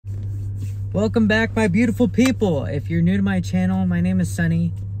Welcome back, my beautiful people. If you're new to my channel, my name is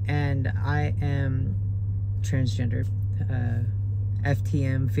Sunny and I am transgender,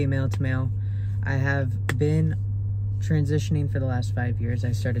 FTM, female to male. I have been transitioning for the last 5 years.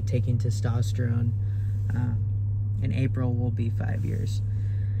 I started taking testosterone. In April will be 5 years.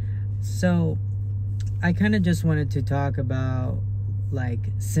 So I kind of just wanted to talk about like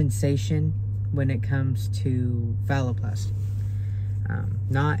sensation when it comes to phalloplasty.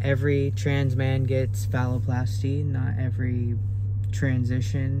 Not every trans man gets phalloplasty. Not every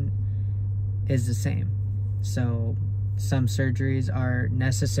transition is the same. So some surgeries are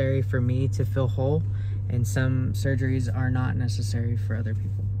necessary for me to feel whole, and some surgeries are not necessary for other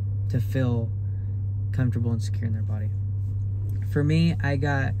people to feel comfortable and secure in their body. For me, I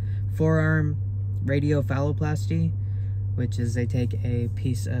got forearm radial phalloplasty, which is they take a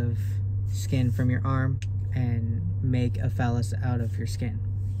piece of skin from your arm and make a phallus out of your skin.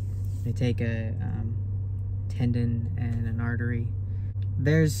 They take a tendon and an artery.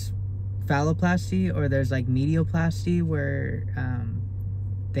 There's phalloplasty, or there's like medioplasty, where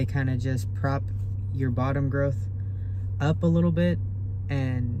they kind of just prop your bottom growth up a little bit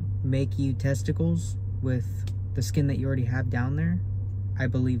and make you testicles with the skin that you already have down there. I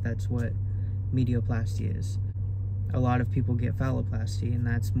believe that's what medioplasty is. A lot of people get phalloplasty, and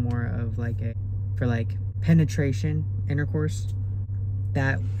that's more of like for like penetration, intercourse.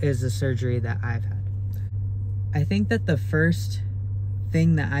 That is the surgery that I've had. I think that the first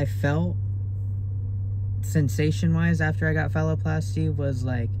thing that I felt sensation wise after I got phalloplasty was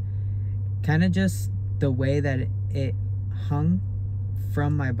like kind of just the way that it hung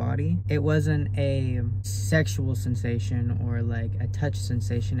from my body. It wasn't a sexual sensation or like a touch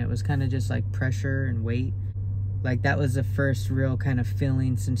sensation. It was kind of just like pressure and weight. Like that was the first real kind of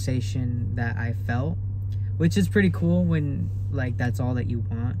feeling sensation that I felt, which is pretty cool when like that's all that you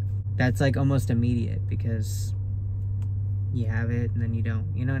want. That's like almost immediate because you have it and then you don't,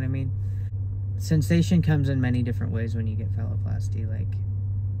 you know what I mean? Sensation comes in many different ways when you get phalloplasty. Like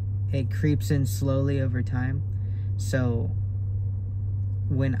it creeps in slowly over time. So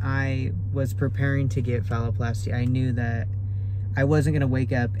when I was preparing to get phalloplasty, I knew that I wasn't going to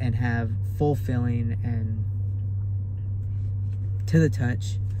wake up and have full feeling and to the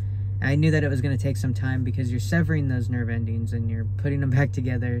touch. I knew that it was going to take some time because you're severing those nerve endings and you're putting them back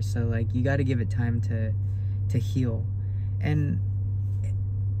together. So like you got to give it time to heal. And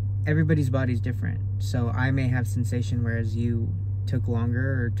everybody's body's different. So I may have sensation whereas you took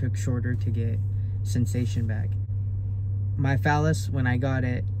longer or took shorter to get sensation back. My phallus, when I got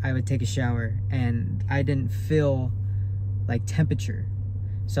it, I would take a shower and I didn't feel like temperature.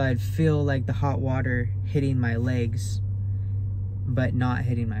 So I'd feel like the hot water hitting my legs but not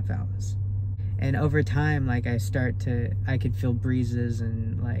hitting my phallus. And over time, like I could feel breezes,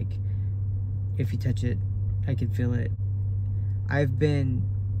 and like if you touch it, I could feel it. I've been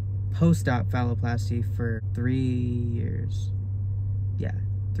post-op phalloplasty for 3 years. Yeah,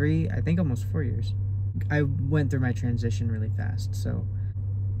 I think almost 4 years. I went through my transition really fast, so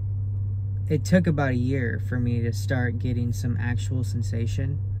it took about a year for me to start getting some actual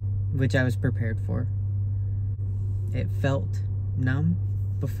sensation, which I was prepared for. It felt numb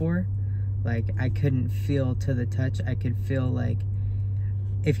before. Like I couldn't feel to the touch. I could feel like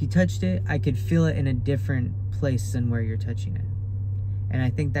if you touched it, I could feel it in a different place than where you're touching it. And I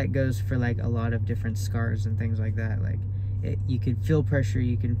think that goes for like a lot of different scars and things like that. Like you could feel pressure,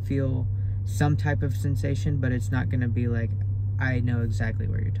 you can feel some type of sensation, but it's not going to be like I know exactly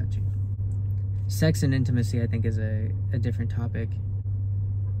where you're touching. Sex and intimacy, I think, is a different topic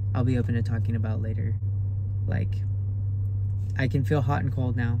I'll be open to talking about later. Like I can feel hot and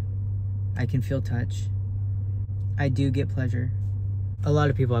cold now. I can feel touch. I do get pleasure. A lot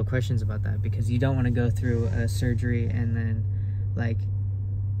of people have questions about that because you don't want to go through a surgery and then like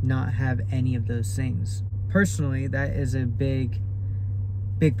not have any of those things. Personally, that is a big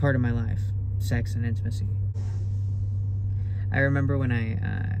part of my life, sex and intimacy. I remember when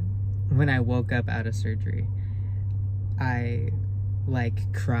I woke up out of surgery, I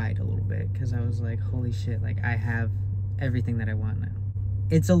like cried a little bit because I was like, holy shit, like I have everything that I want now.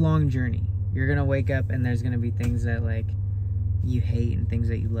 It's a long journey. You're gonna wake up and there's gonna be things that like you hate and things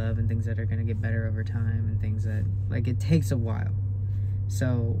that you love and things that are gonna get better over time and things that like it takes a while.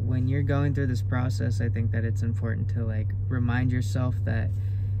 So when you're going through this process, I think that it's important to like remind yourself that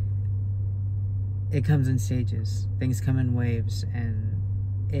it comes in stages. Things come in waves, and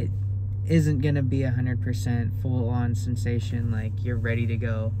it isn't gonna be 100% full-on sensation like you're ready to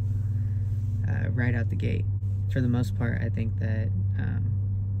go right out the gate. For the most part, I think that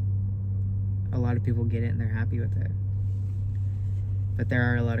a lot of people get it and they're happy with it. but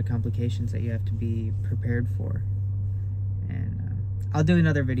there are a lot of complications that you have to be prepared for. And I'll do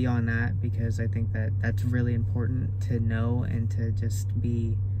another video on that, because I think that that's really important to know and to just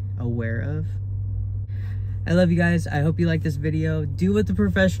be aware of. I love you guys. I hope you like this video. Do what the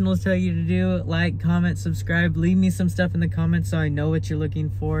professionals tell you to do. Like, comment, subscribe. Leave me some stuff in the comments so I know what you're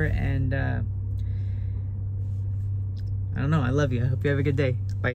looking for. And I don't know. I love you. I hope you have a good day. Bye.